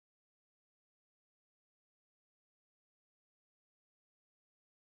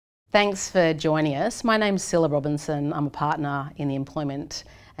Thanks for joining us. My name's Cilla Robinson. I'm a partner in the Employment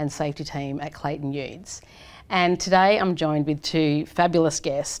and Safety team at Clayton Utz. And today I'm joined with two fabulous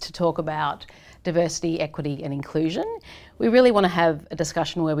guests to talk about diversity, equity and inclusion. We really want to have a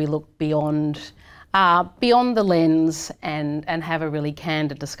discussion where we look beyond the lens and have a really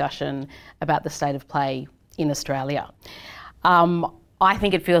candid discussion about the state of play in Australia. I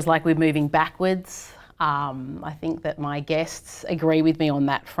think it feels like we're moving backwards. I think that my guests agree with me on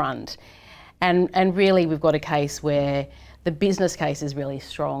that front. And really we've got a case where the business case is really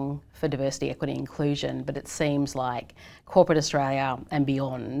strong for diversity, equity and inclusion, but it seems like corporate Australia and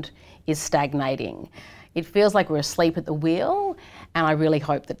beyond is stagnating. It feels like we're asleep at the wheel, and I really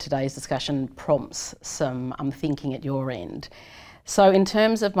hope that today's discussion prompts some thinking at your end. So in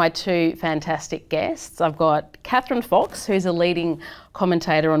terms of my two fantastic guests, I've got Catherine Fox, who's a leading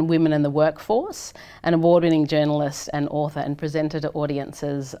commentator on women in the workforce, an award-winning journalist and author and presenter to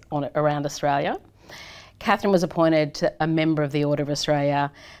audiences around Australia. Catherine was appointed a member of the Order of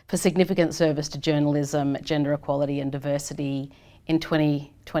Australia for significant service to journalism, gender equality and diversity in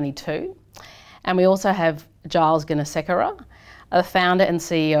 2022. And we also have Giles Gunesekera, the founder and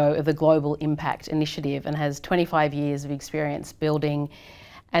CEO of the Global Impact Initiative, and has 25 years of experience building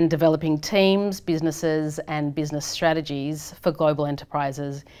and developing teams, businesses and business strategies for global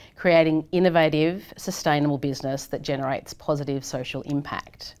enterprises, creating innovative, sustainable business that generates positive social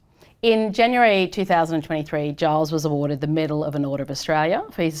impact. In January 2023, Giles was awarded the Medal of an Order of Australia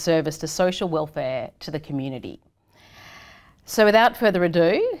for his service to social welfare to the community. So without further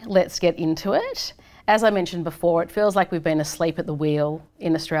ado, let's get into it. As I mentioned before, it feels like we've been asleep at the wheel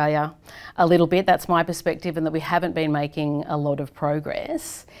in Australia a little bit. That's my perspective, and that we haven't been making a lot of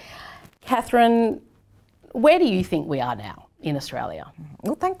progress. Catherine, where do you think we are now in Australia?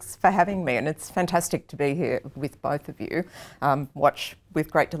 Well, thanks for having me, and it's fantastic to be here with both of you. Watch with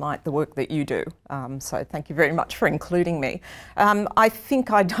great delight the work that you do, so thank you very much for including me. I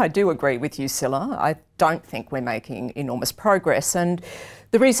think I do agree with you, Cilla. I don't think we're making enormous progress, and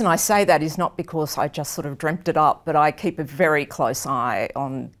the reason I say that is not because I just sort of dreamt it up, but I keep a very close eye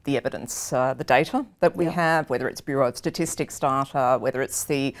on the evidence, the data that we have, whether it's Bureau of Statistics data, whether it's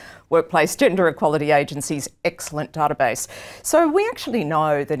the Workplace Gender Equality Agency's excellent database. So we actually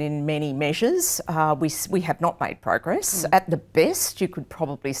know that in many measures we have not made progress. At the best, you could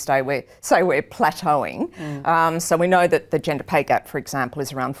probably say we're plateauing. So we know that the gender pay gap, for example,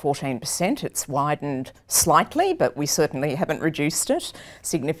 is around 14%. It's widened slightly, but we certainly haven't reduced it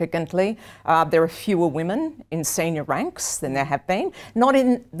significantly. There are fewer women in senior ranks than there have been, not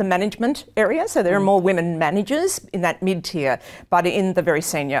in the management area, so there are more women managers in that mid-tier, but in the very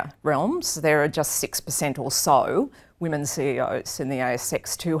senior realms, there are just 6% or so women CEOs in the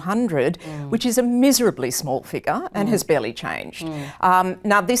ASX 200, which is a miserably small figure and has barely changed.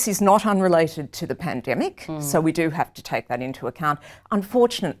 Now, this is not unrelated to the pandemic, so we do have to take that into account.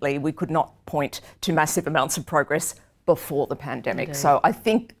 Unfortunately, we could not point to massive amounts of progress before the pandemic. Indeed. So I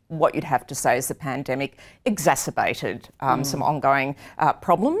think what you'd have to say is the pandemic exacerbated some ongoing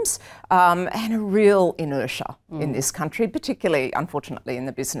problems and a real inertia in this country, particularly, unfortunately, in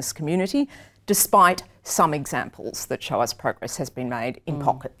the business community, despite some examples that show us progress has been made in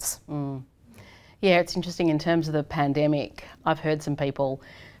pockets. Yeah, it's interesting in terms of the pandemic. I've heard some people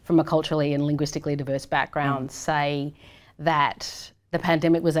from a culturally and linguistically diverse background say that the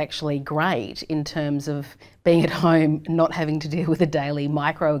pandemic was actually great in terms of being at home, not having to deal with the daily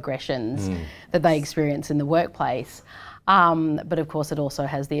microaggressions that they experience in the workplace. But of course it also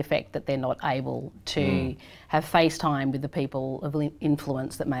has the effect that they're not able to have FaceTime with the people of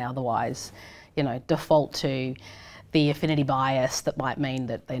influence that may otherwise, default to the affinity bias that might mean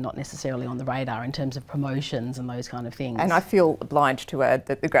that they're not necessarily on the radar in terms of promotions and those kind of things. And I feel obliged to add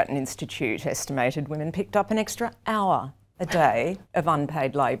that the Grattan Institute estimated women picked up an extra hour a day of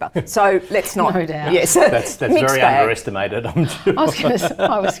unpaid labour. So let's not... No doubt. Yes, that's very underestimated, I'm sure.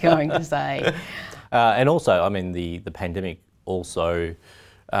 I was going to say. And also, I mean, the pandemic also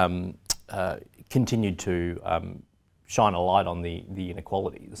continued to shine a light on the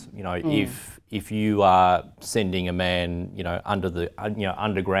inequalities. If you are sending a man,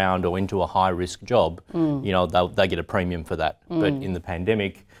 underground or into a high risk job, they get a premium for that. But in the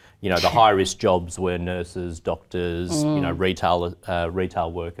pandemic, the high risk jobs were nurses, doctors,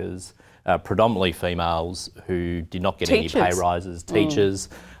 retail workers, predominantly females who did not get any pay rises, teachers.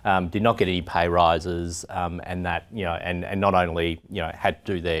 Did not get any pay rises, and that and not only had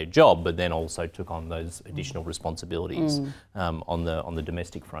to do their job, but then also took on those additional responsibilities on the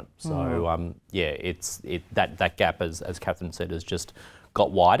domestic front. So that gap, as Catherine said, has just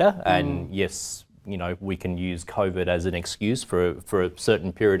got wider. And yes, you know, we can use COVID as an excuse for a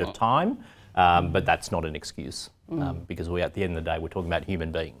certain period of time, but that's not an excuse because at the end of the day, we're talking about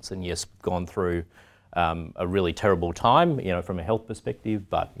human beings. And yes, gone through a really terrible time, you know, from a health perspective,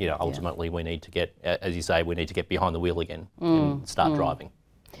 but, you know, ultimately we need to get, as you say, we need to get behind the wheel again and start driving.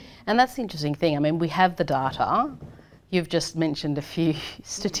 And that's the interesting thing. I mean, we have the data. You've just mentioned a few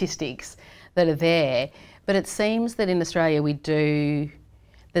statistics that are there, but it seems that in Australia we do,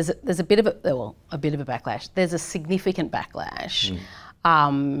 there's a bit of a backlash. There's a significant backlash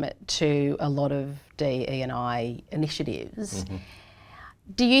to a lot of DE&I initiatives.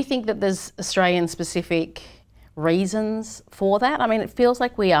 Do you think that there's Australian-specific reasons for that? I mean, it feels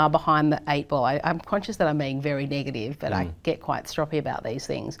like we are behind the 8 ball. I'm conscious that I'm being very negative, but I get quite stroppy about these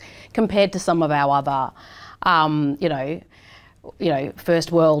things compared to some of our other, you know,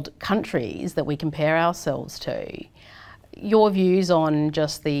 first world countries that we compare ourselves to. Your views on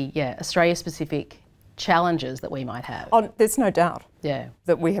just the Australia-specific challenges that we might have? Oh, there's no doubt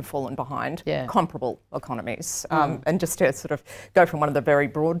that we have fallen behind comparable economies. And just to sort of go from one of the very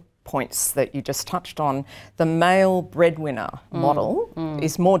broad points that you just touched on, the male breadwinner model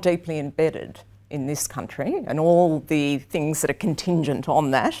is more deeply embedded in this country, and all the things that are contingent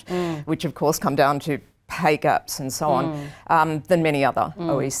on that, which of course come down to pay gaps and so on, than many other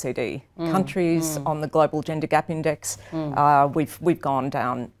OECD countries. On the Global Gender Gap Index, we've gone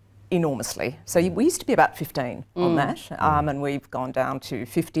down enormously. So we used to be about 15 on that, and we've gone down to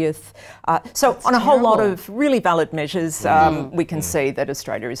 50th. So that's on a whole lot of really valid measures, we can see that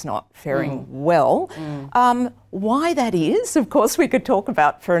Australia is not faring well. Why that is, of course, we could talk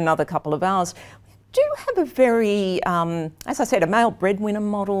about for another couple of hours. Do have a very, as I said, a male breadwinner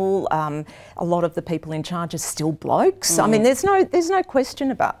model. A lot of the people in charge are still blokes. I mean, there's no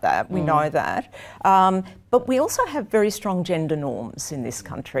question about that. We know that. But we also have very strong gender norms in this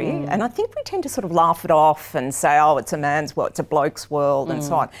country, and I think we tend to sort of laugh it off and say, oh, it's a man's world, it's a bloke's world, and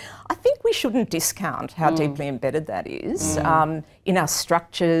so on. I think we shouldn't discount how deeply embedded that is in our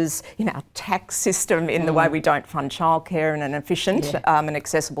structures, in our tax system, in the way we don't fund childcare in an efficient and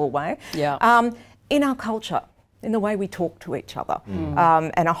accessible way. In our culture, in the way we talk to each other,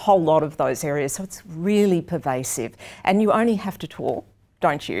 and a whole lot of those areas. So it's really pervasive. And you only have to talk,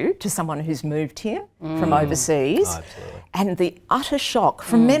 don't you, to someone who's moved here from overseas, and the utter shock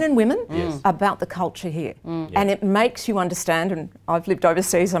from men and women about the culture here. And it makes you understand, and I've lived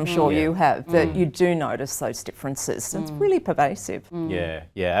overseas, I'm sure you have, that you do notice those differences. It's really pervasive. Yeah,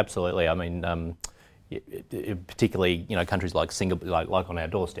 absolutely. I mean, particularly, you know, countries like Singapore, like on our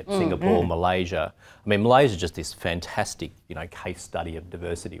doorstep, Singapore, Malaysia. I mean, Malaysia is just this fantastic, you know, case study of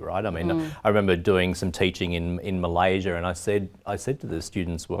diversity, right? I mean, I remember doing some teaching in Malaysia, and I said to the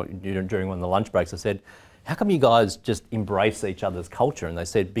students during one of the lunch breaks, I said, how come you guys just embrace each other's culture? And they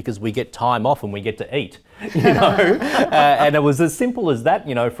said, because we get time off and we get to eat, you know. And it was as simple as that,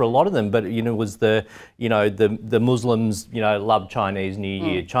 you know, for a lot of them. But, you know, it was the Muslims, you know, love Chinese New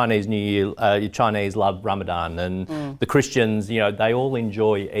Year, Chinese New Year, Chinese love Ramadan, and the Christians, you know, they all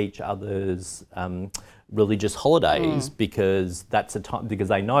enjoy each other's religious holidays because that's a time, because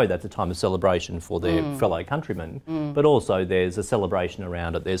they know that's a time of celebration for their fellow countrymen, but also there's a celebration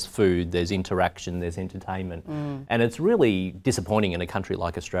around it. There's food, there's interaction, there's entertainment, and it's really disappointing in a country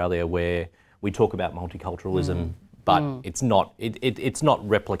like Australia where we talk about multiculturalism, but it's not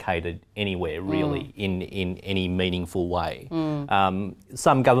replicated anywhere really in any meaningful way.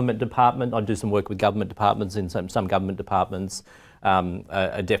 Some government department, I do some work with government departments, in some government departments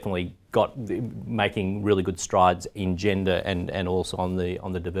are definitely making really good strides in gender and also on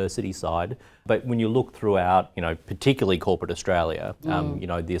the diversity side. But when you look throughout, you know, particularly corporate Australia, you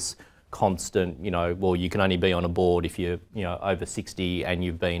know, this constant, you know, well, you can only be on a board if you're, you know, over 60 and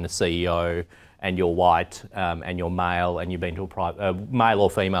you've been a CEO and you're white and you're male and you've been to a private, male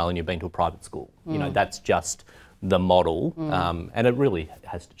or female and you've been to a private school. You know, that's just the model, and it really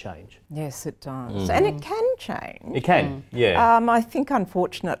has to change. Yes, it does. And it can change. It can, yeah. I think,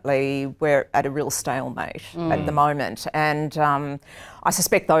 unfortunately, we're at a real stalemate at the moment. And I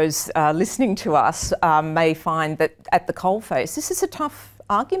suspect those listening to us may find that at the coalface, this is a tough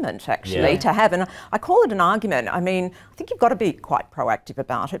argument, actually, to have. And I call it an argument. I mean, I think you've got to be quite proactive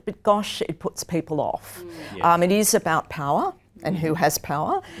about it, but gosh, it puts people off. It is about power and who has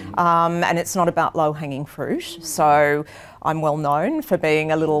power, and it's not about low-hanging fruit. So I'm well known for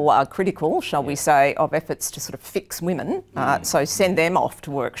being a little critical, shall we say, of efforts to sort of fix women. So send them off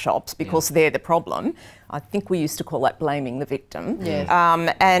to workshops because they're the problem. I think we used to call that blaming the victim.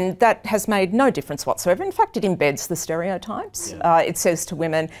 And that has made no difference whatsoever. In fact, it embeds the stereotypes. It says to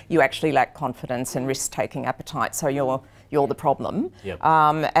women, you actually lack confidence and risk-taking appetite, so you're the problem.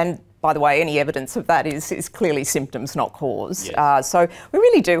 And by the way, any evidence of that is clearly symptoms, not cause. Yes. So we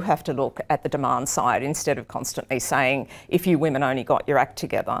really do have to look at the demand side instead of constantly saying, if you women only got your act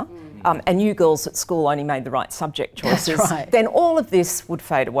together and you girls at school only made the right subject choices, then all of this would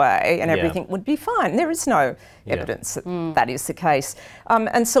fade away and everything would be fine. There is no evidence that that is the case.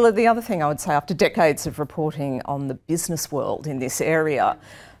 And Cilla, the other thing I would say, after decades of reporting on the business world in this area,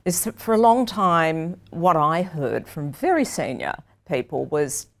 is that for a long time, what I heard from very senior people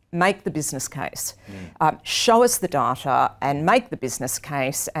was, make the business case, show us the data and make the business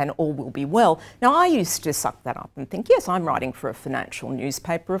case and all will be well. Now, I used to suck that up and think, yes, I'm writing for a financial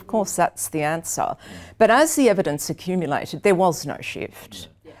newspaper, of course that's the answer. But as the evidence accumulated, there was no shift.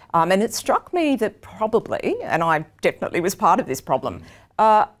 And it struck me that probably, and I definitely was part of this problem,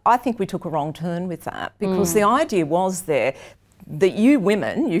 I think we took a wrong turn with that, because the idea was there that you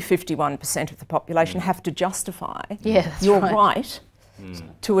women, you 51% of the population, have to justify your right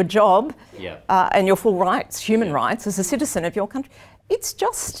to a job and your full rights, human rights as a citizen of your country. It's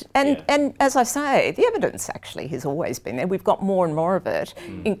just, and as I say, the evidence actually has always been there. We've got more and more of it,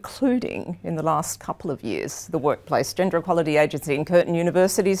 including in the last couple of years, the Workplace Gender Equality Agency and Curtin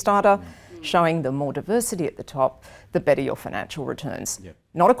University's data showing the more diversity at the top, the better your financial returns.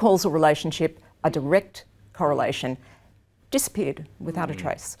 Not a causal relationship, a direct correlation. Disappeared without a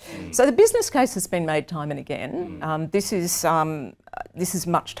trace. So the business case has been made time and again. This is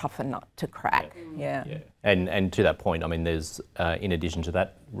much tougher nut to crack. And to that point, I mean, there's in addition to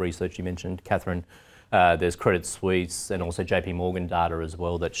that research you mentioned, Catherine, there's Credit Suisse and also JP Morgan data as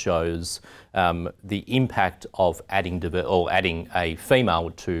well that shows the impact of adding a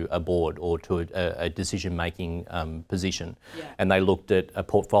female to a board or to a decision-making position. And they looked at a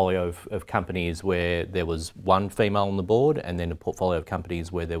portfolio of companies where there was one female on the board, and then a portfolio of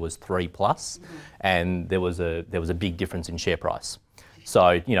companies where there was 3+, and there was a big difference in share price.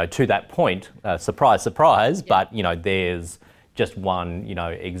 So, you know, to that point, surprise, surprise, but, you know, there's just one, you know,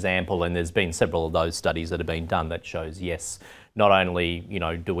 example, and there's been several of those studies that have been done that shows, yes, not only, you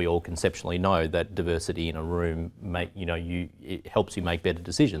know, do we all conceptually know that diversity in a room it helps you make better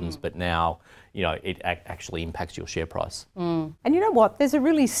decisions, but now, you know, it actually impacts your share price. And you know what?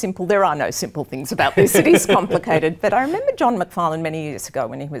 There are no simple things about this. It is complicated. But I remember John McFarlane many years ago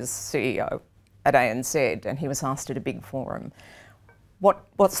when he was CEO at ANZ, and he was asked at a big forum,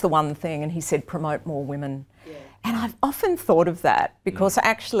 what's the one thing? And he said, promote more women. And I've often thought of that because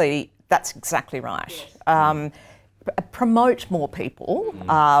actually that's exactly right. Promote more people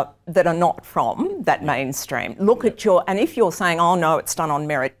that are not from that mainstream. Look at and if you're saying, oh no, it's done on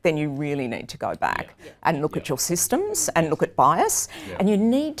merit, then you really need to go back and look at your systems and look at bias, and you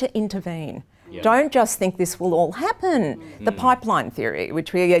need to intervene. Don't just think this will all happen. The pipeline theory,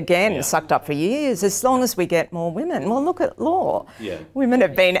 which we again sucked up for years, as long as we get more women. Well, look at law. Women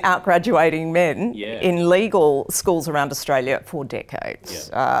have been outgraduating men in legal schools around Australia for decades.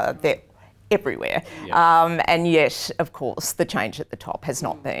 They're everywhere. And yet, of course, the change at the top has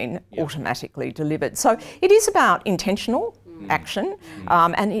not been automatically delivered. So it is about intentional action,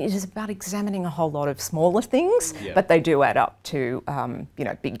 and it is about examining a whole lot of smaller things, but they do add up to you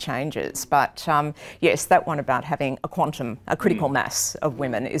know, big changes. But yes, that one about having a critical mass of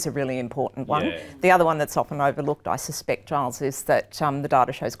women is a really important one. The other one that's often overlooked, I suspect, Giles, is that the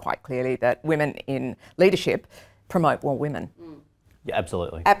data shows quite clearly that women in leadership promote more women. Yeah,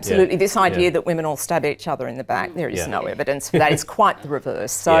 absolutely. Absolutely. This idea that women all stab each other in the back, there is no evidence for that. It's quite the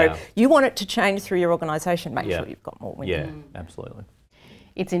reverse. So you want it to change through your organisation, make sure you've got more women. Yeah, absolutely.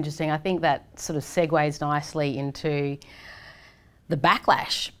 It's interesting. I think that sort of segues nicely into the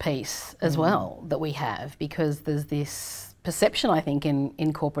backlash piece as well that we have, because there's this perception, I think,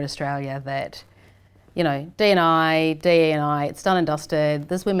 in corporate Australia that, you know, DE&I, it's done and dusted,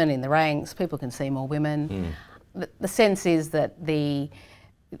 there's women in the ranks, people can see more women. The sense is that the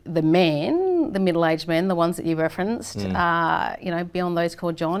men, the middle-aged men, the ones that you referenced, are, you know, beyond those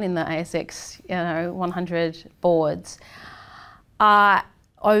called John in the ASX, you know, 100 boards, are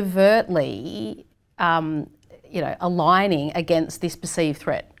overtly, you know, aligning against this perceived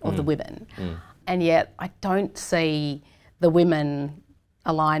threat of the women. And yet I don't see the women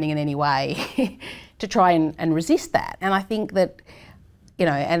aligning in any way to try and resist that. And I think that, you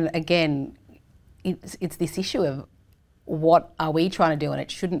know, and again, it's this issue of what are we trying to do, and it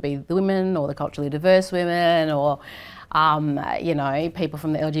shouldn't be the women or the culturally diverse women or you know, people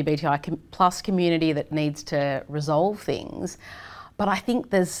from the LGBTI plus community that needs to resolve things. But I think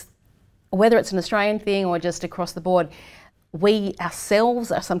there's, whether it's an Australian thing or just across the board, we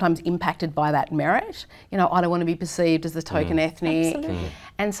ourselves are sometimes impacted by that merit. You know, I don't want to be perceived as the token ethnic.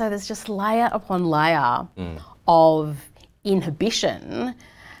 And so there's just layer upon layer of inhibition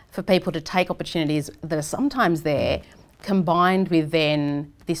for people to take opportunities that are sometimes there, combined with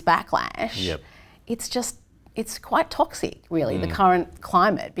then this backlash, it's quite toxic, really, the current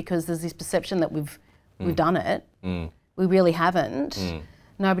climate, because there's this perception that we've done it. We really haven't.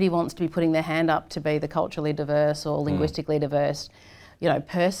 Nobody wants to be putting their hand up to be the culturally diverse or linguistically diverse,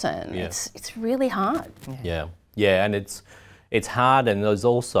 person. It's really hard. Yeah, and it's hard, and there's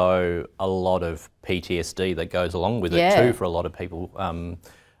also a lot of PTSD that goes along with it too for a lot of people.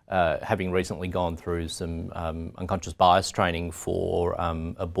 Having recently gone through some unconscious bias training for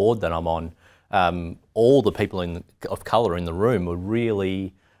a board that I'm on, all the people of colour in the room were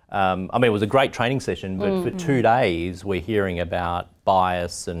really, I mean, it was a great training session, but for 2 days we're hearing about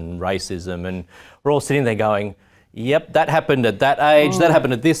bias and racism, and we're all sitting there going, yep, that happened at that age, that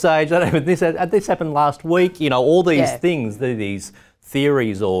happened at this age, that happened this happened last week, all these things, these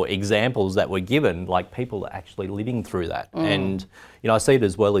theories or examples that were given, like people are actually living through that. And I see it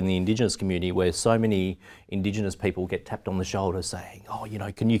as well in the Indigenous community, where so many Indigenous people get tapped on the shoulder saying, oh,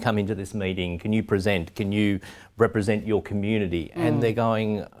 can you come into this meeting? Can you present? Can you represent your community? And they're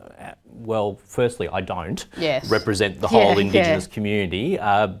going, well, firstly, I don't represent the whole Indigenous community,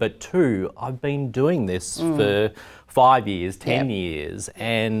 but two, I've been doing this for 5 years, 10 years,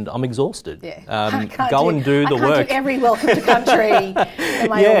 and I'm exhausted. Go and do the work. I can't do every welcome to country that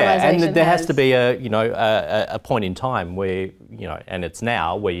my organisation and there has to be a point in time where, and it's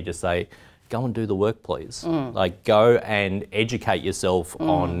now, where you just say, go and do the work, please. Like, go and educate yourself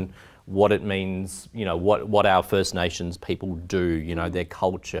on what it means, what our First Nations people do, their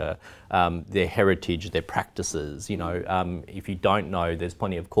culture, their heritage, their practices, if you don't know, there's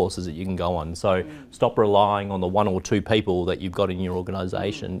plenty of courses that you can go on. So stop relying on the 1 or 2 people that you've got in your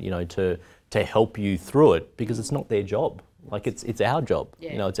organisation, to help you through it, because it's not their job. Like, it's our job,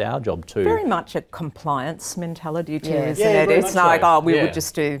 it's our job too. Very much a compliance mentality too, isn't it? It's like, we would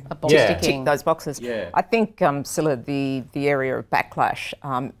just do tick those boxes. I think, Cilla, the area of backlash,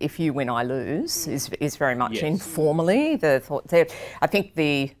 if you win, I lose, is very much informally the thought there. I think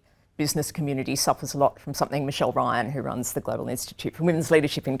the business community suffers a lot from something Michelle Ryan, who runs the Global Institute for Women's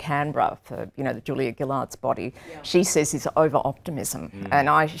Leadership in Canberra, for the Julia Gillard's body, she says is over-optimism.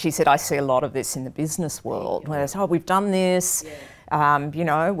 And she said, I see a lot of this in the business world, where it's, we've done this, we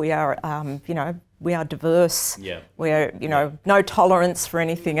are diverse, we're, no tolerance for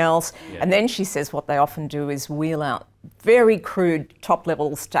anything else. And then she says what they often do is wheel out very crude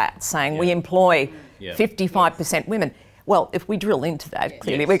top-level stats saying we employ 55% women. Well, if we drill into that,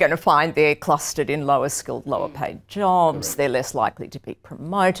 clearly we're going to find they're clustered in lower skilled, lower paid jobs. They're less likely to be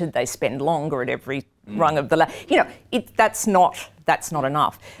promoted. They spend longer at every rung of the ladder. That's not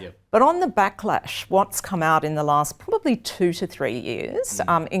enough. But on the backlash, what's come out in the last probably 2 to 3 years,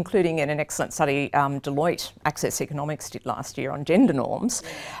 including in an excellent study Deloitte Access Economics did last year on gender norms,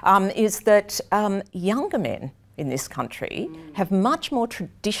 is that younger men in this country have much more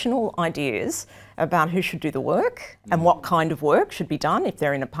traditional ideas about who should do the work and what kind of work should be done if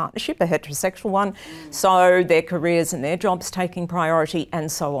they're in a partnership, a heterosexual one, so their careers and their jobs taking priority,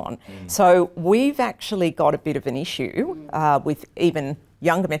 and so on. So we've actually got a bit of an issue with even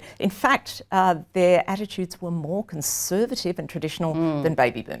younger men. In fact, their attitudes were more conservative and traditional than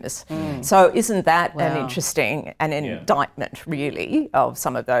baby boomers. So isn't that an interesting indictment, really, of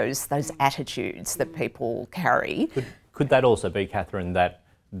some of those attitudes that people carry? Could that also be, Catherine, that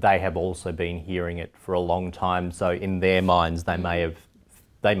they have also been hearing it for a long time, so in their minds they may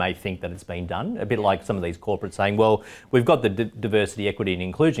think that it's been done, a bit like some of these corporates saying, well, we've got the Diversity, Equity and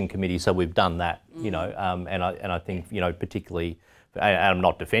Inclusion Committee, so we've done that, and I think, particularly, and I'm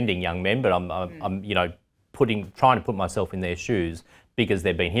not defending young men, but I'm trying to put myself in their shoes, because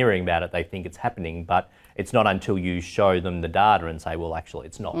they've been hearing about it, they think it's happening, but it's not until you show them the data and say, well, actually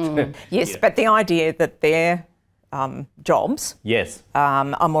it's not. Yes, but the idea that their jobs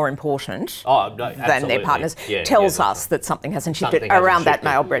are more important than their partners tells us that something hasn't shifted around that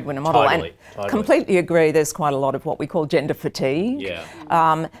male breadwinner model. Totally. Completely agree, there's quite a lot of what we call gender fatigue.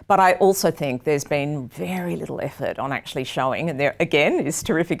 But I also think there's been very little effort on actually showing, and there again is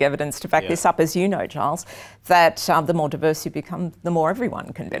terrific evidence to back this up, as you know, Giles, that the more diverse you become, the more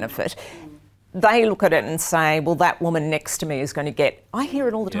everyone can benefit. They look at it and say, well, that woman next to me is going to get, I hear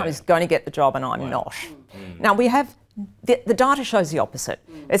it all the time, is going to get the job and I'm not. Now, we have, the data shows the opposite.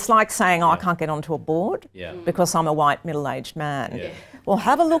 It's like saying, I can't get onto a board because I'm a white middle-aged man. Well,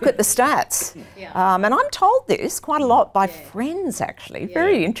 have a look at the stats. And I'm told this quite a lot by friends, actually,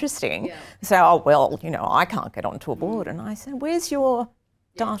 very interesting. They say, oh, well, I can't get onto a board. And I say, where's your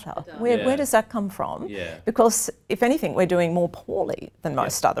data? Where does that come from? Because if anything, we're doing more poorly than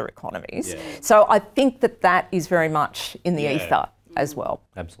most other economies. So I think that is very much in the ether as well.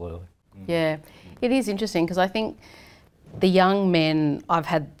 Absolutely. Yeah, it is interesting because I think the young men, I've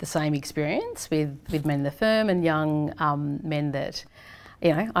had the same experience with men in the firm and young men that,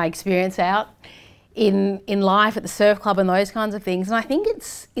 you know, I experience out in life at the surf club and those kinds of things. And I think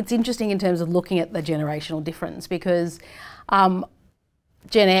it's interesting in terms of looking at the generational difference because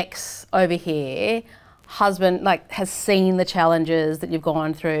Gen X over here, husband has seen the challenges that you've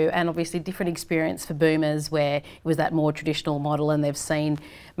gone through, and obviously different experience for boomers where it was that more traditional model and they've seen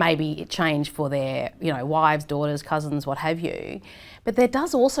maybe it change for their, you know, wives, daughters, cousins, what have you. But there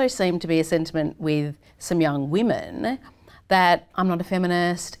does also seem to be a sentiment with some young women that I'm not a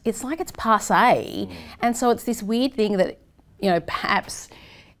feminist. It's like it's passé. And so it's this weird thing that, you know, perhaps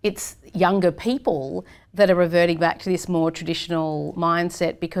it's younger people that are reverting back to this more traditional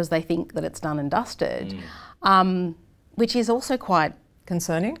mindset because they think that it's done and dusted, which is also quite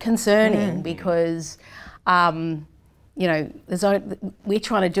concerning because, you know, we're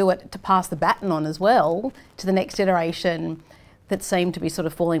trying to do it to pass the baton on as well to the next generation that seem to be sort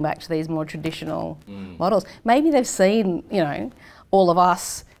of falling back to these more traditional models. Maybe they've seen, you know, all of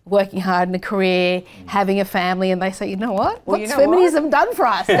us working hard in a career, having a family, and they say, you know what? Well, What's feminism done for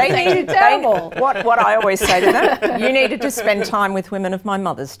us? They needed terrible. What I always say to them, you needed to spend time with women of my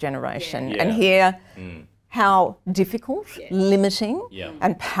mother's generation and hear how difficult, limiting,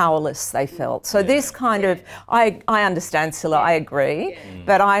 and powerless they felt. So this kind of, I understand, Cilla, I agree,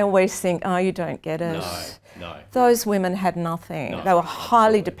 but I always think, oh, you don't get it. No. Those women had nothing. They were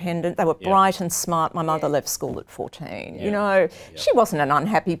highly dependent. They were bright and smart. My mother left school at 14. You know, she wasn't an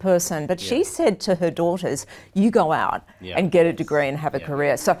unhappy person, but she said to her daughters, you go out and get a degree and have a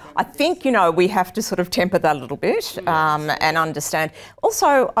career. So I think, you know, we have to sort of temper that a little bit and understand.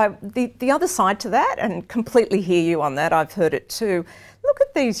 Also, the other side to that, and completely hear you on that, I've heard it too, look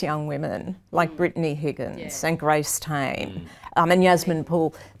at these young women like Brittany Higgins and Grace Tame. And Yasmin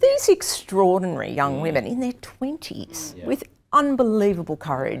Poole, these extraordinary young women in their 20s with unbelievable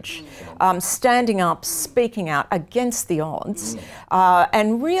courage, standing up, speaking out against the odds,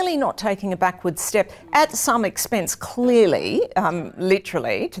 and really not taking a backward step at some expense, clearly,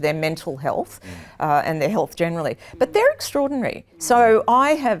 literally, to their mental health and their health generally. But they're extraordinary. So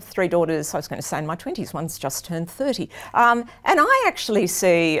I have 3 daughters, I was going to say in my 20s, one's just turned 30. And I actually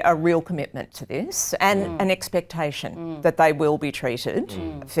see a real commitment to this and an expectation that they will be treated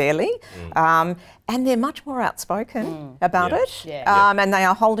fairly. And they're much more outspoken about it. And they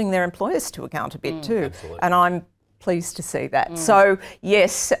are holding their employers to account a bit too. Absolutely. And I'm pleased to see that. So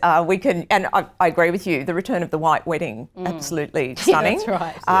yes, we can, and I agree with you, the return of the white wedding, absolutely stunning. That's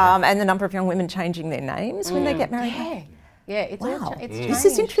right. And the number of young women changing their names when they get married. Yeah, it's Wow, it's this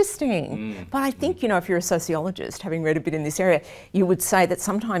is interesting. But I think, you know, if you're a sociologist, having read a bit in this area, you would say that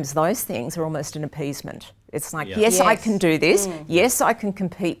sometimes those things are almost an appeasement. It's like, yes, I can do this. Yes, I can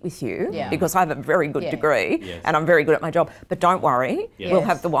compete with you because I have a very good degree and I'm very good at my job. But don't worry, we'll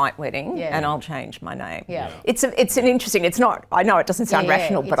have the white wedding and I'll change my name. It's an interesting, it's not, I know it doesn't sound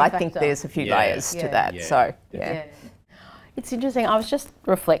rational, but I think there's a few layers to that. So, It's interesting. I was just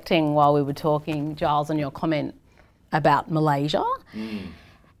reflecting while we were talking, Giles, on your comment about Malaysia.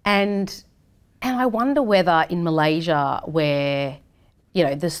 And I wonder whether in Malaysia, where, you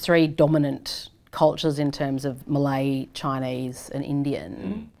know, there's 3 dominant cultures in terms of Malay, Chinese and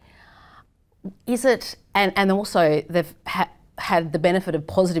Indian, is it, and also they've had the benefit of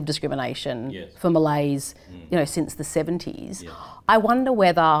positive discrimination for Malays, you know, since the 70s. I wonder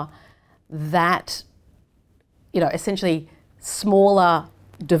whether that, you know, essentially smaller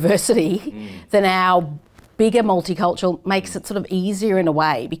diversity than our bigger multicultural makes it sort of easier in a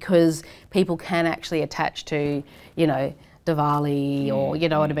way because people can actually attach to, you know, Diwali or, you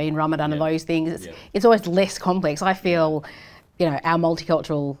know what I mean, Ramadan and those things. It's always less complex. I feel, you know, our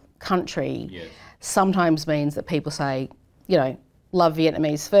multicultural country sometimes means that people say, you know, love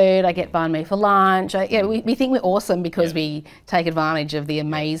Vietnamese food, I get banh mi for lunch. We think we're awesome because we take advantage of the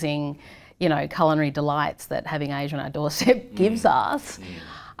amazing, you know, culinary delights that having Asia on our doorstep gives us.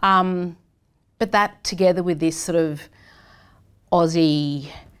 But that together with this sort of Aussie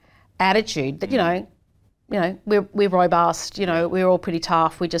attitude that, you know, we're robust, you know, we're all pretty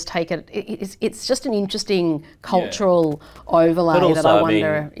tough, we just take it. It's just an interesting cultural overlay also, that I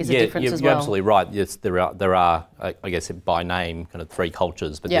wonder is a difference as well. You're absolutely right. Yes, there are I guess by name kind of 3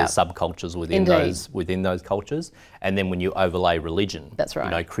 cultures, but there's subcultures within those cultures. And then when you overlay religion, that's right.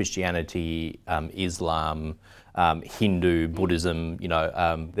 You know, Christianity, Islam, Hindu, Buddhism, you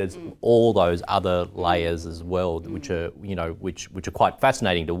know, there's all those other layers as well, which are, you know, which are quite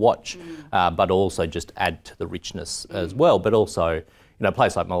fascinating to watch, but also just add to the richness as well. But also, a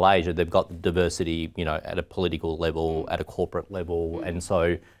place like Malaysia, they've got the diversity, at a political level, at a corporate level, and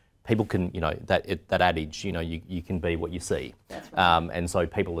so people can, that adage, you can be what you see. That's right. And so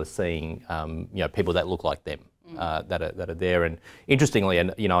people are seeing, people that look like them that are there. And interestingly,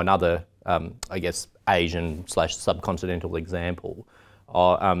 and another, I guess, Asian/subcontinental example.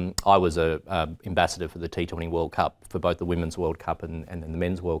 I was a ambassador for the T20 World Cup, for both the Women's World Cup and then the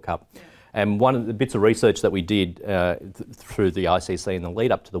Men's World Cup. Yeah. And one of the bits of research that we did through the ICC in the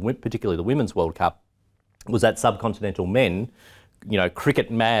lead up to particularly the Women's World Cup, was that subcontinental men,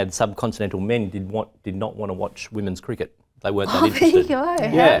 cricket mad subcontinental men did not want to watch women's cricket. They weren't that interested. There you go.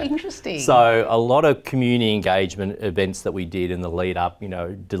 Yeah. How interesting. So a lot of community engagement events that we did in the lead up,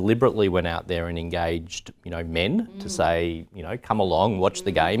 deliberately went out there and engaged, men to say, come along, watch the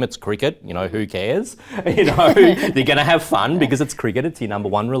game. It's cricket. Who cares? You're going to have fun because it's cricket. It's your number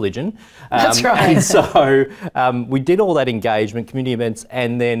one religion. That's right. And so we did all that engagement, community events,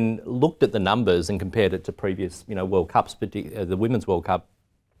 and then looked at the numbers and compared it to previous, World Cups, particularly the Women's World Cup.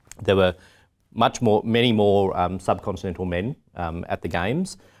 There were many more subcontinental men at the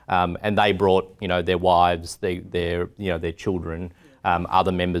games, and they brought, their wives, their children,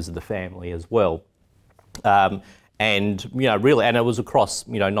 other members of the family as well, and really, and it was across,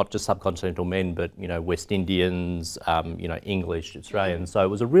 not just subcontinental men, but West Indians, English, Australians. So it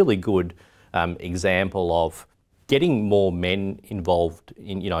was a really good example of getting more men involved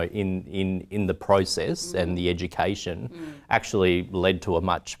in the process and the education actually led to a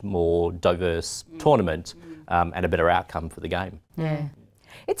much more diverse tournament and a better outcome for the game. Yeah.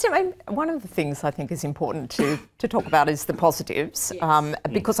 It's one of the things I think is important to talk about is the positives, yes.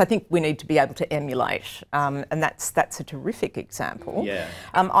 Because I think we need to be able to emulate, and that's a terrific example. Yeah.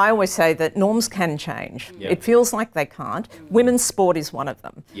 I always say that norms can change. Yep. It feels like they can't. Women's sport is one of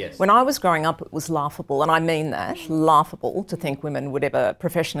them. Yes. When I was growing up, it was laughable, and I mean that, laughable to think women would ever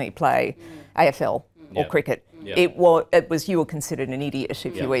professionally play AFL or cricket. Yep. It was you were considered an idiot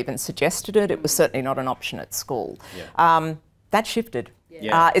if you even suggested it. It was certainly not an option at school. Yep. That shifted.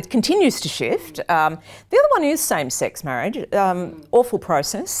 Yeah. It continues to shift. The other one is same-sex marriage. Awful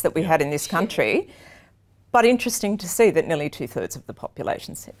process that we had in this country, but interesting to see that nearly 2/3 of the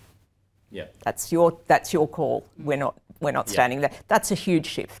population said, "Yeah, that's your call. We're not standing there." That's a huge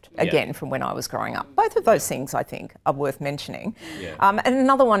shift again from when I was growing up. Both of those things I think are worth mentioning. Yeah. And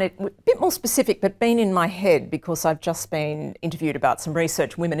another one, a bit more specific, but been in my head because I've just been interviewed about some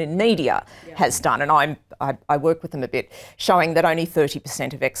research Women in Media has done, and I work with them a bit, showing that only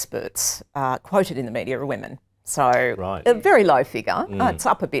 30% of experts quoted in the media are women. So a very low figure. It's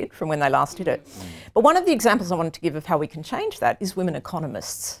up a bit from when they last did it. But one of the examples I wanted to give of how we can change that is women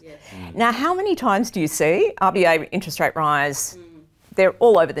economists. Yes. Now, how many times do you see RBA interest rate rise? They're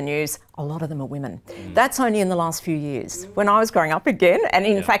all over the news. A lot of them are women. That's only in the last few years. When I was growing up again, and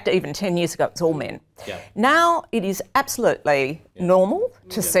in fact even 10 years ago, it was all men. Now it is absolutely normal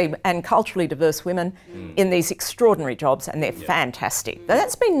to see, and culturally diverse women in these extraordinary jobs, and they're fantastic.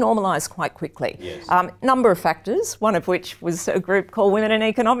 That's been normalised quite quickly. Number of factors, one of which was a group called Women in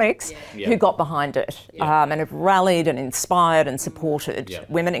Economics who got behind it and have rallied and inspired and supported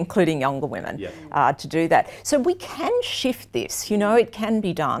women, including younger women, to do that. So we can shift this, it can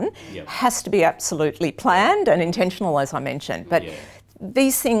be done. Has to be absolutely planned and intentional, as I mentioned, but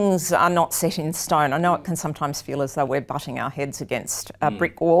these things are not set in stone. I know it can sometimes feel as though we're butting our heads against a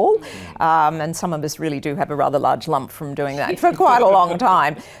brick wall, and some of us really do have a rather large lump from doing that for quite a long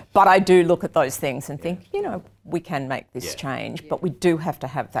time. But I do look at those things and think, we can make this change, but we do have to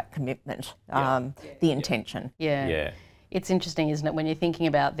have that commitment, the intention. It's interesting, isn't it, when you're thinking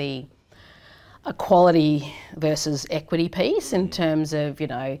about the equality versus equity piece in terms of,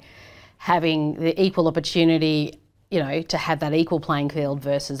 having the equal opportunity, to have that equal playing field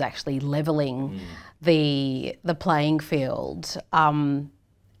versus actually levelling the playing field. And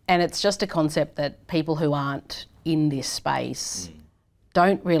it's just a concept that people who aren't in this space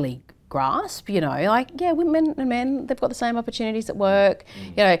don't really grasp, women and men, they've got the same opportunities at work.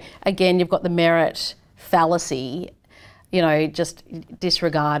 Again, you've got the merit fallacy, just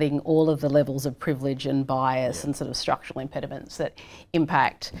disregarding all of the levels of privilege and bias and sort of structural impediments that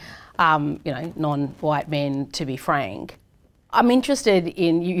impact, non-white men, to be frank. I'm interested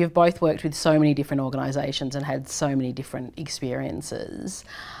in, you've both worked with so many different organisations and had so many different experiences.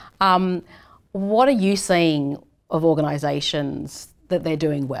 What are you seeing of organisations that they're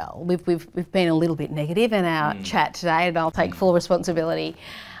doing well? We've been a little bit negative in our chat today, and I'll take full responsibility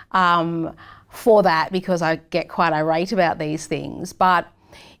for that because I get quite irate about these things. But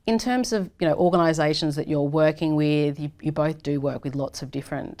in terms of organisations that you're working with, you both do work with lots of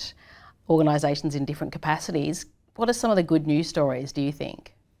different organisations in different capacities. What are some of the good news stories, do you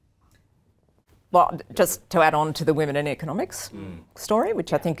think? Well, just to add on to the women in economics story,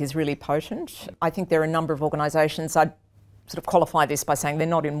 which I think is really potent, I think there are a number of organisations, I'd sort of qualify this by saying they're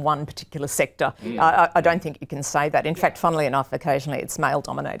not in one particular sector. I don't think you can say that. In fact, funnily enough, occasionally it's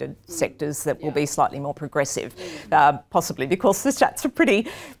male-dominated sectors that will be slightly more progressive, possibly because the stats are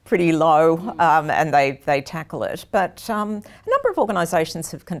pretty low and they tackle it. But a number of organisations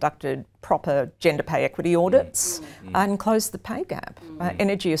have conducted proper gender pay equity audits and closed the pay gap.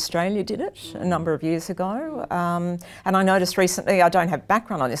 Energy Australia did it a number of years ago. And I noticed recently, I don't have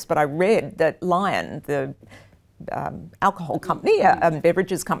background on this, but I read that Lion, the alcohol company,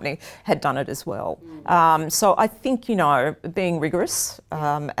 beverages company, had done it as well. So I think, you know, being rigorous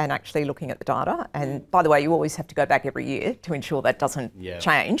and actually looking at the data, and by the way, you always have to go back every year to ensure that doesn't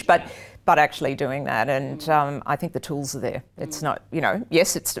change, but actually doing that, and I think the tools are there. It's not, you know,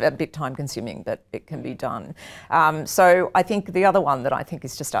 yes, it's a bit time consuming, but it can be done. So I think the other one that I think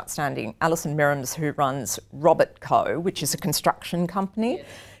is just outstanding, Alison Merrims, who runs Robert Co., which is a construction company.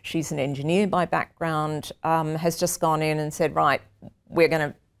 She's an engineer by background, has just gone in and said, right, we're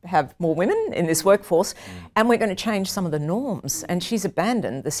going to have more women in this workforce and we're going to change some of the norms. And she's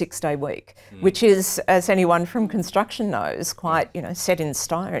abandoned the 6-day week, which is, as anyone from construction knows, quite, you know, set in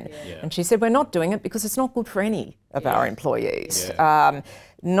stone. And she said, we're not doing it because it's not good for any of our employees.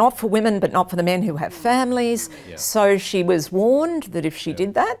 Not for women, but not for the men who have families. So she was warned that if she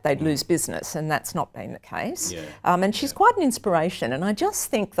did that, they'd lose business, and that's not been the case. And she's quite an inspiration, and I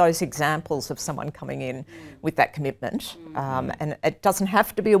just think those examples of someone coming in with that commitment, and it doesn't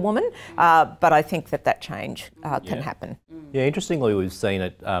have to be a woman, but I think that change can happen. Yeah, interestingly, we've seen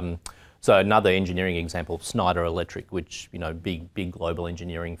it. So another engineering example, Schneider Electric, which, you know, big global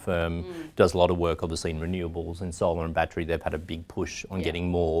engineering firm, does a lot of work obviously in renewables and solar and battery. They've had a big push on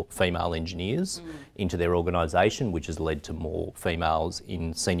getting more female engineers into their organisation, which has led to more females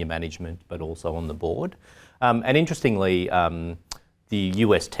in senior management, but also on the board. And interestingly, the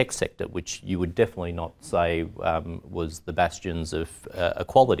US tech sector, which you would definitely not say was the bastions of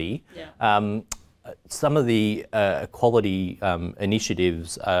equality, some of the equality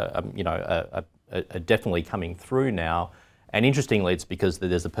initiatives, you know, are definitely coming through now. And interestingly, it's because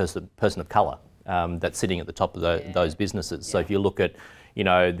there's a person of colour that's sitting at the top of those businesses. So if you look at, you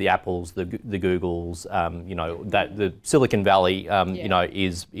know, the Apples, the Googles, you know, that the Silicon Valley, you know,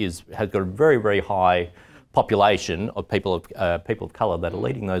 has got a very high population of people of colour that are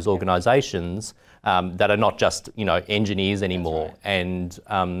leading those organisations that are not just, you know, engineers anymore. And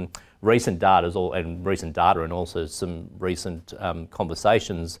recent data and also some recent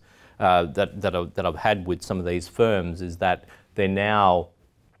conversations that I've had with some of these firms is that they're now,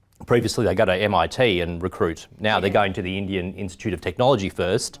 previously they go to MIT and recruit. Now they're going to the Indian Institute of Technology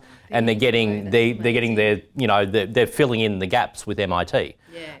first, and they're getting their, you know, they're filling in the gaps with MIT.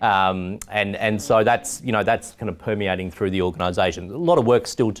 And so that's, you know, that's kind of permeating through the organisation. A lot of work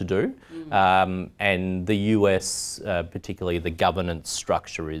still to do, and the US, particularly the governance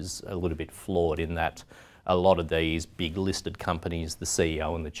structure, is a little bit flawed in that a lot of these big listed companies, the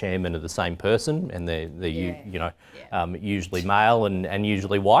CEO and the chairman are the same person, and they're usually male and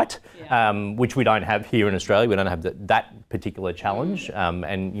usually white, which we don't have here in Australia. We don't have that particular challenge.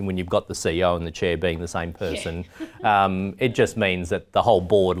 And when you've got the CEO and the chair being the same person, it just means that the whole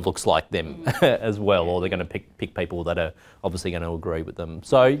board looks like them as well, or they're going to pick people that are obviously going to agree with them.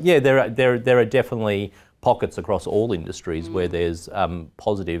 So yeah, there are definitely pockets across all industries where there's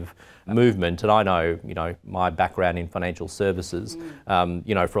positive movement. And I know, you know, my background in financial services,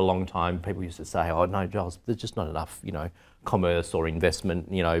 you know, for a long time people used to say, oh no, Giles, there's just not enough, you know, commerce or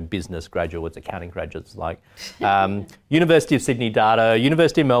investment, you know, business graduates, accounting graduates, like University of Sydney data,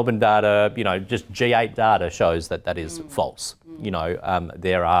 University of Melbourne data, you know, just G8 data shows that is false. You know,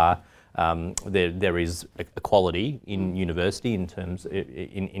 there is equality in university in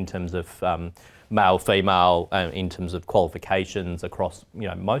terms of male, female, in terms of qualifications across, you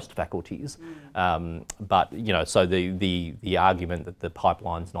know, most faculties. But, you know, so the argument that the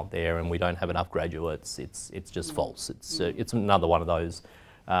pipeline's not there and we don't have enough graduates, it's just false. It's another one of those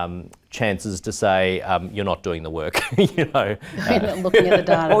chances to say you're not doing the work, you know. You're not looking at the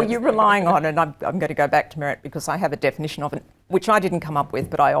data. Or you're relying on, and I'm going to go back to merit because I have a definition of it, which I didn't come up with,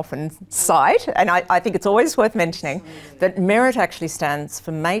 but I often cite, and I think it's always worth mentioning, that merit actually stands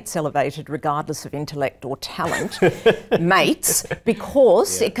for mates elevated regardless of intellect or talent, mates,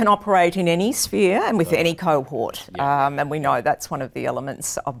 because it can operate in any sphere and with any cohort. And we know that's one of the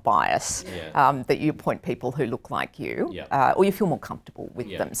elements of bias, that you appoint people who look like you, or you feel more comfortable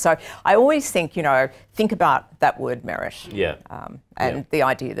with them. So I always think, you know, think about that word merit, and the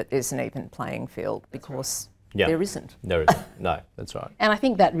idea that there's an even playing field, because Yeah. There isn't. There isn't. No, that's right. And I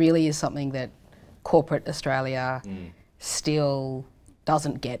think that really is something that corporate Australia still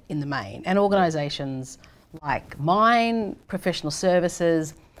doesn't get in the main. And organisations like mine, professional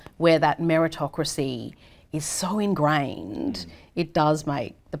services, where that meritocracy is so ingrained, it does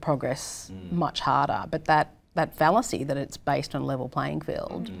make the progress much harder. But that fallacy that it's based on a level playing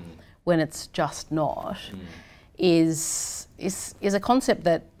field, when it's just not, is a concept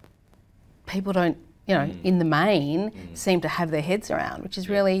that people don't, you know, in the main, seem to have their heads around, which is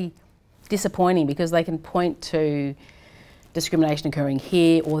really disappointing, because they can point to discrimination occurring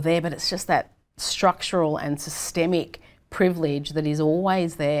here or there, but it's just that structural and systemic privilege that is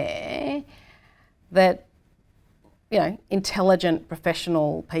always there, that, you know, intelligent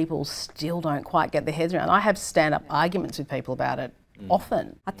professional people still don't quite get their heads around. I have stand-up arguments with people about it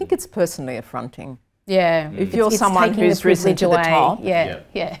often. I think it's personally affronting. Yeah. If you're someone who's risen to the top, yeah.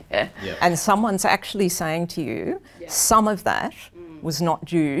 and someone's actually saying to you, some of that was not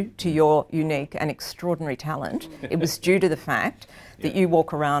due to your unique and extraordinary talent, it was due to the fact that you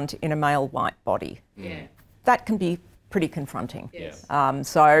walk around in a male white body. That can be pretty confronting.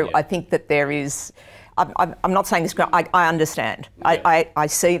 I think that there is, I'm not saying this, I understand. I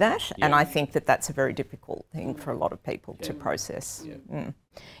see that, and I think that that's a very difficult thing for a lot of people to process.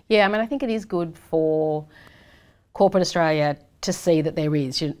 Yeah, I mean, I think it is good for corporate Australia to see that there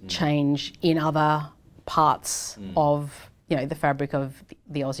is change in other parts of, you know, the fabric of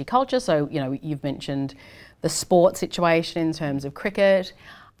the Aussie culture. So, you know, you've mentioned the sport situation in terms of cricket.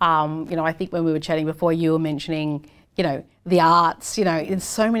 You know, I think when we were chatting before, you were mentioning, you know, the arts, you know, in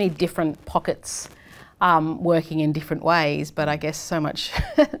so many different pockets, working in different ways, but I guess so much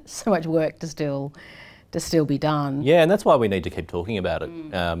work to still be done. Yeah, and that's why we need to keep talking about it.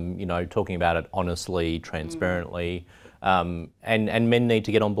 You know, talking about it honestly, transparently, and men need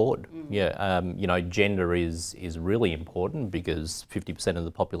to get on board. You know, gender is really important, because 50% of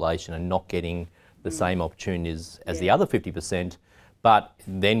the population are not getting the same opportunities as the other 50%. But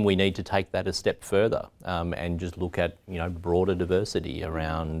then we need to take that a step further, and just look at, you know, broader diversity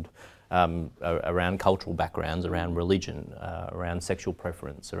around cultural backgrounds, around religion, around sexual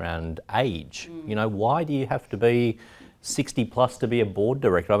preference, around age. You know, why do you have to be 60 plus to be a board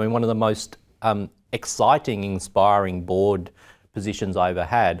director? I mean, one of the most exciting, inspiring board positions I ever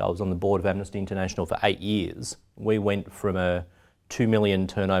had, I was on the board of Amnesty International for 8 years. We went from a 2 million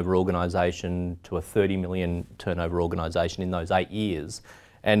turnover organisation to a 30 million turnover organisation in those 8 years.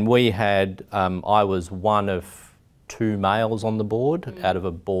 And we had, I was one of 2 males on the board out of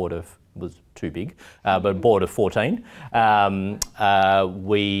a board of, was too big, but a board of 14.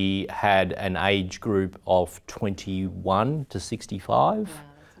 We had an age group of 21 to 65.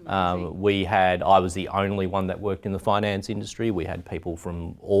 I was the only one that worked in the finance industry. We had people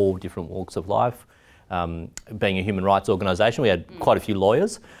from all different walks of life. Being a human rights organisation, we had quite a few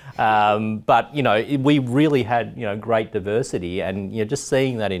lawyers, but, you know, we really had, you know, great diversity, and, you know, just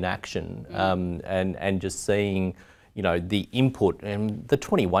seeing that in action, and just seeing, you know, the input, and the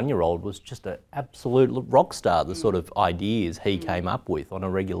 21-year-old was just an absolute rock star, the sort of ideas he came up with on a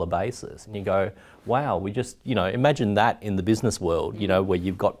regular basis. And you go, wow, we just, you know, imagine that in the business world, you know, where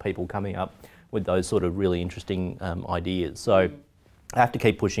you've got people coming up with those sort of really interesting ideas. So I have to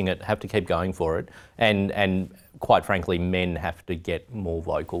keep pushing it, have to keep going for it, and quite frankly, men have to get more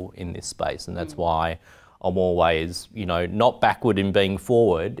vocal in this space, and that's why I'm always, you know, not backward in being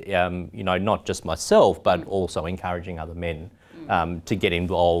forward, you know, not just myself, but also encouraging other men to get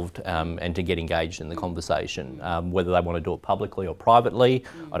involved and to get engaged in the conversation, whether they want to do it publicly or privately.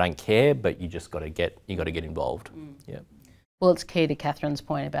 I don't care, but you just got to get involved. Yeah. Well, it's key to Catherine's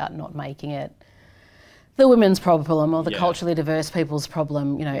point about not making it the women's problem or the culturally diverse people's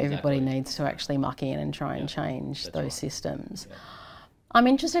problem. You know, everybody needs to actually muck in and try and change those systems. I'm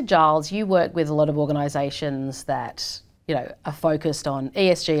interested, Giles, you work with a lot of organisations that, you know, are focused on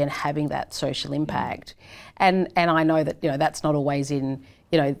ESG and having that social impact. And I know that, you know, that's not always in,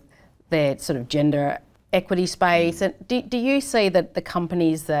 you know, their sort of gender equity space. And do you see that the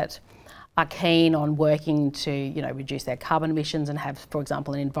companies that are keen on working to, you know, reduce their carbon emissions and have, for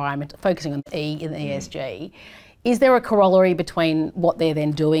example, an environment, focusing on E in the ESG, is there a corollary between what they're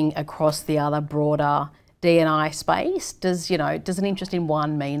then doing across the other broader D&I space? Does an interest in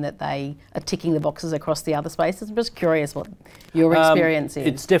one mean that they are ticking the boxes across the other spaces? I'm just curious what your experience is.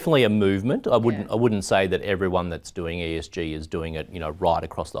 It's definitely a movement. I wouldn't say that everyone that's doing ESG is doing it, you know, right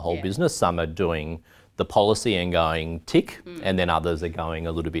across the whole business. Some are doing the policy and going tick, and then others are going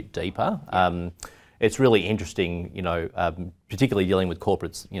a little bit deeper. it's really interesting, particularly dealing with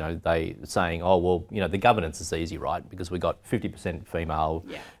corporates, they saying, oh, well, the governance is easy, right? Because we got 50% female,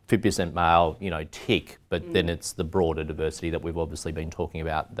 50% male, tick, but then it's the broader diversity that we've obviously been talking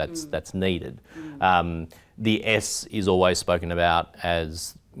about that's needed. The S is always spoken about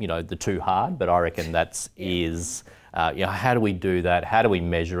as, the too hard, but I reckon how do we do that? How do we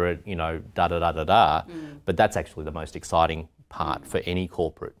measure it? But that's actually the most exciting part for any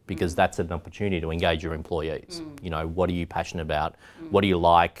corporate, because that's an opportunity to engage your employees. What are you passionate about? What do you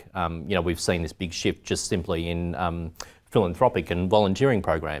like? We've seen this big shift just simply in philanthropic and volunteering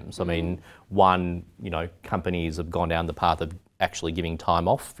programs. I mean, companies have gone down the path of actually giving time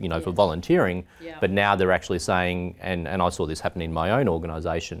off, for volunteering, but now they're actually saying, and I saw this happen in my own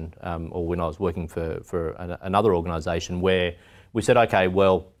organisation, or when I was working for another organisation, where we said, okay,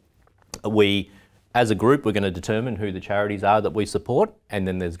 well, as a group, we're going to determine who the charities are that we support, and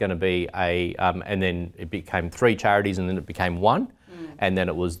then there's going to be and then it became 3 charities, and then it became 1. And then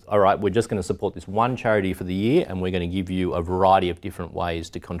it was, all right, we're just going to support this one charity for the year, and we're going to give you a variety of different ways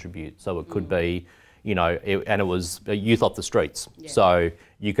to contribute. So it could be, and it was youth off the streets. So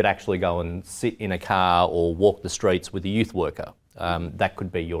you could actually go and sit in a car or walk the streets with a youth worker. That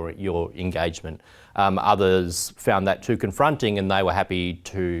could be your engagement. Others found that too confronting, and they were happy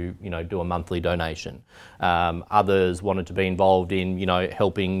to do a monthly donation. Others wanted to be involved in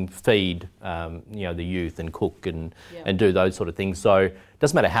helping feed the youth and cook and do those sort of things. So it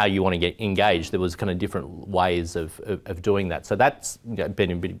doesn't matter how you want to get engaged. There was kind of different ways of doing that. So that's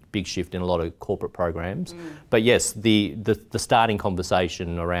been a big shift in a lot of corporate programs. But yes, the starting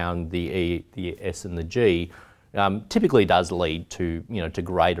conversation around the E, the S, and the G typically does lead to to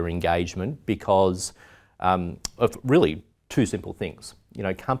greater engagement, because of really 2 simple things.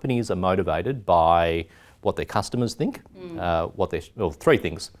 Companies are motivated by what their customers think, 3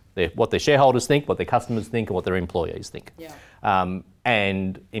 things: what their shareholders think, what their customers think, and what their employees think.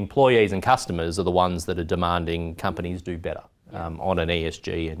 And employees and customers are the ones that are demanding companies do better on an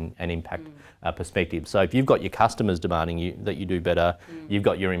ESG and impact perspective. So if you've got your customers demanding that you do better, you've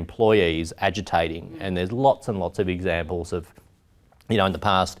got your employees agitating, and there's lots and lots of examples of, in the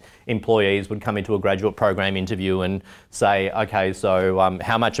past, employees would come into a graduate program interview and say, okay, so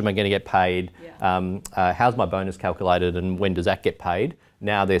how much am I going to get paid? How's my bonus calculated, and when does that get paid?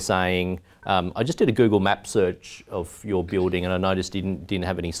 Now they're saying, I just did a Google map search of your building, and I noticed you didn't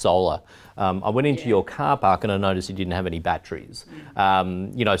have any solar. I went into your car park, and I noticed you didn't have any batteries. So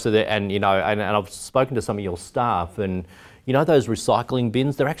and I've spoken to some of your staff, and those recycling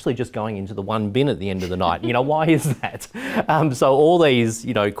bins, they're actually just going into the one bin at the end of the night. Why is that? So all these,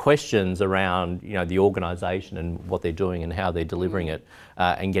 questions around, the organisation and what they're doing and how they're delivering it,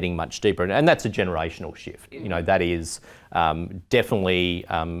 and getting much deeper. And that's a generational shift. That is definitely,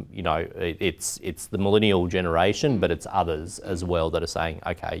 it's the millennial generation, but it's others as well that are saying,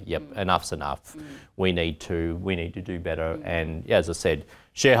 okay, yep, enough's enough. We need to do better. And as I said,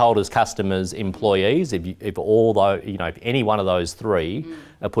 shareholders, customers, employees, if any one of those 3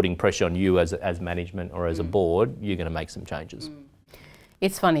 are putting pressure on you as management or as a board, you're going to make some changes.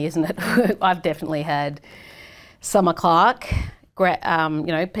 It's funny, isn't it? I've definitely had summer clerk,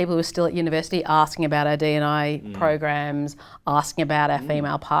 people who are still at university asking about our D&I programs, asking about our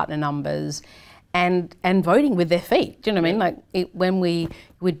female partner numbers, and voting with their feet. Do you know what I mean? Like when we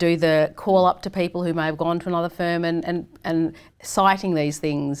would do the call up to people who may have gone to another firm and citing these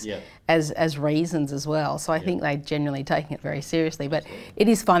things as reasons as well. So I think they generally taking it very seriously. But it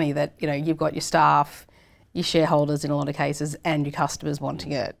is funny that you've got your staff, your shareholders in a lot of cases, and your customers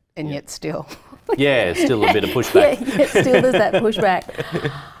wanting it, and yet still. Still a bit of pushback. Yet still there's that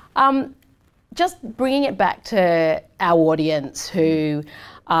pushback. Just bringing it back to our audience who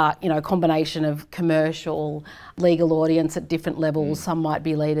are, a combination of commercial, legal audience at different levels. Some might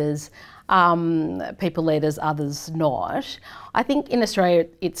be leaders, people leaders, others not. I think in Australia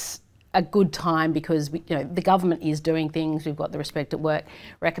it's a good time because the government is doing things. We've got the Respect at Work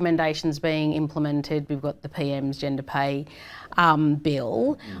recommendations being implemented. We've got the PM's gender pay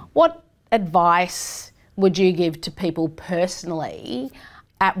bill. What advice would you give to people personally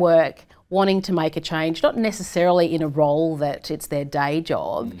at work wanting to make a change, not necessarily in a role that it's their day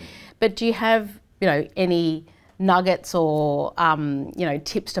job, but do you have any nuggets or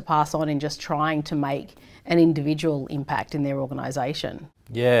tips to pass on in just trying to make an individual impact in their organisation?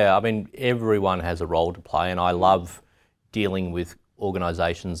 Yeah, I mean, everyone has a role to play, and I love dealing with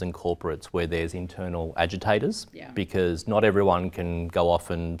organisations and corporates where there's internal agitators, Yeah. because not everyone can go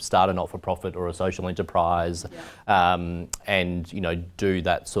off and start a not-for-profit or a social enterprise, and do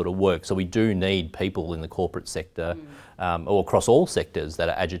that sort of work. So we do need people in the corporate sector, or across all sectors, that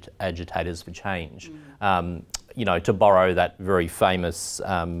are agitators for change. To borrow that very famous,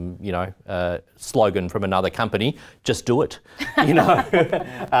 slogan from another company, just do it.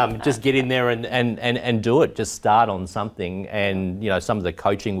 Just get in there and do it. Just start on something. And some of the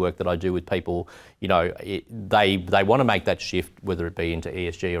coaching work that I do with people, they want to make that shift, whether it be into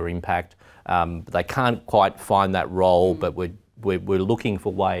ESG or impact. They can't quite find that role, but we're looking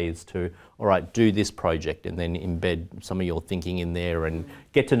for ways to, all right, do this project and then embed some of your thinking in there and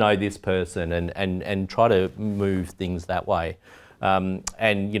get to know this person and try to move things that way.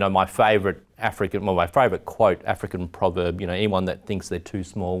 My favourite quote, African proverb, anyone that thinks they're too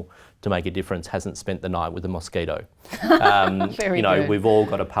small to make a difference hasn't spent the night with a mosquito. Very good. We've all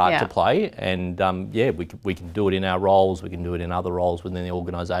got a part to play, and we can do it in our roles, we can do it in other roles within the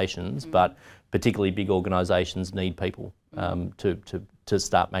organisations, but particularly big organisations need people to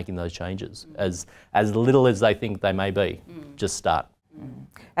start making those changes. As little as they think they may be, just start.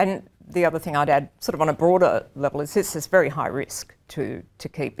 And the other thing I'd add, sort of on a broader level, is this is very high risk to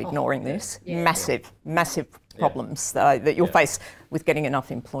keep ignoring this. Yeah. Massive problems that you'll face with getting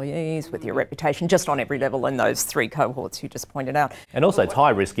enough employees, with your reputation, just on every level in those three cohorts you just pointed out. And also it's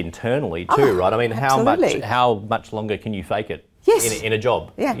high risk internally too, right? I mean, how much longer can you fake it? Yes. In a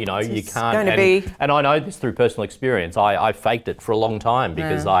job, yeah. You can't. And I know this through personal experience. I faked it for a long time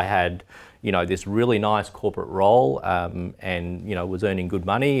because I had, this really nice corporate role, and was earning good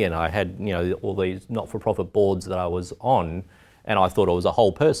money, and I had all these not-for-profit boards that I was on, and I thought I was a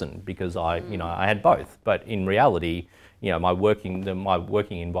whole person because I had both. But in reality, my working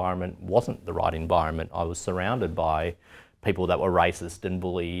environment wasn't the right environment. I was surrounded by people that were racist and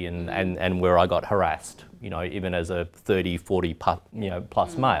bully and where I got harassed, even as a 30, 40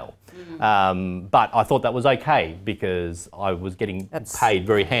 plus male. But I thought that was okay because I was getting paid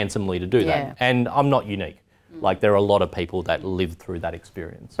very handsomely to do that. And I'm not unique. Like, there are a lot of people that live through that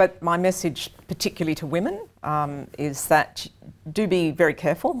experience. But my message, particularly to women, is that do be very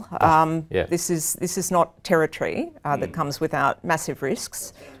careful. This is not territory that comes without massive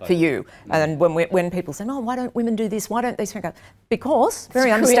risks for you. And when people say, "Oh, why don't women do this? Why don't they speak up?" Because,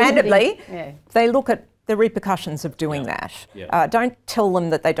 very understandably, they look at the repercussions of doing that. Don't tell them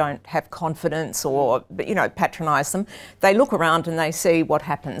that they don't have confidence or, patronise them. They look around and they see what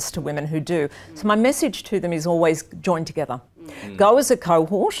happens to women who do. So my message to them is always join together. Go as a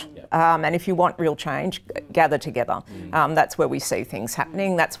cohort, and if you want real change, gather together. That's where we see things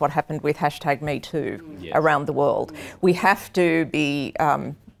happening. That's what happened with #MeToo around the world. We have to be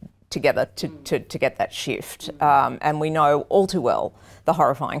together to get that shift. And we know all too well the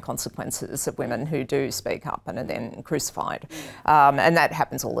horrifying consequences of women who do speak up and are then crucified. And that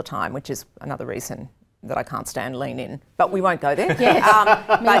happens all the time, which is another reason that I can't stand Lean In. But we won't go there.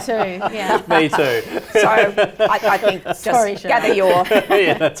 Yes, me too, yeah. Me too. So I think just gather your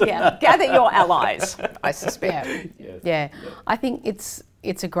allies, I suspect. Yeah. I think it's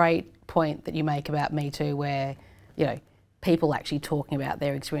a great point that you make about Me Too, where, people actually talking about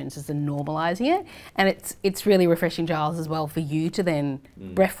their experiences and normalising it. And it's really refreshing, Giles, as well, for you to then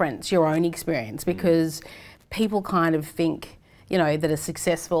reference your own experience, because people kind of think, that a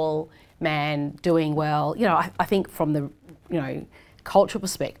successful man doing well, I think from the, cultural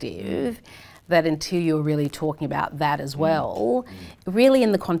perspective, that until you're really talking about that as well, really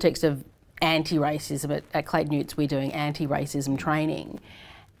in the context of anti-racism at Clayton Utes, we're doing anti-racism training.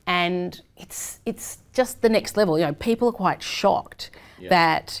 And it's just the next level. People are quite shocked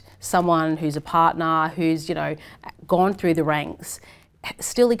that someone who's a partner, who's, gone through the ranks,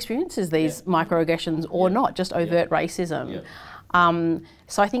 still experiences these microaggressions or not, just overt racism.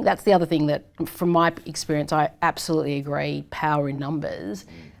 So I think that's the other thing that, from my experience, I absolutely agree, power in numbers,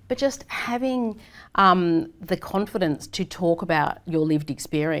 but just having the confidence to talk about your lived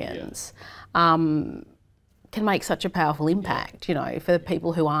experience can make such a powerful impact, for the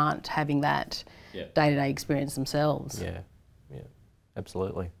people who aren't having that day-to-day experience themselves. Yeah,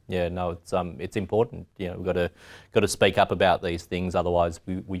 absolutely. Yeah, no, it's important. We've got to speak up about these things, otherwise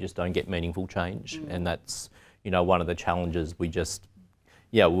we just don't get meaningful change, and that's one of the challenges.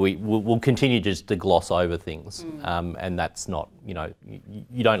 We'll continue just to gloss over things, and that's not,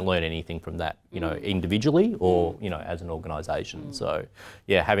 you don't learn anything from that, individually or, as an organisation. So,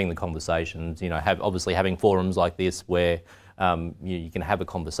 having the conversations, obviously having forums like this where you can have a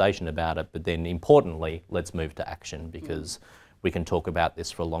conversation about it, but then importantly, let's move to action, because we can talk about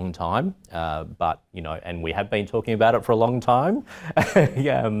this for a long time, but you know, and we have been talking about it for a long time.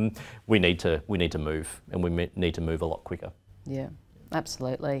 We need to move, and we need to move a lot quicker. Yeah,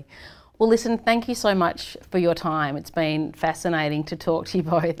 absolutely. Well, listen, thank you so much for your time. It's been fascinating to talk to you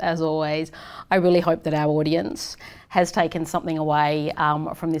both, as always. I really hope that our audience has taken something away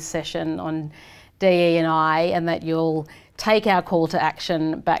from this session on DE&I, and that you'll take our call to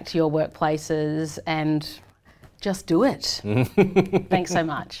action back to your workplaces and just do it. Thanks so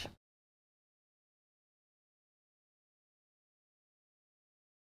much.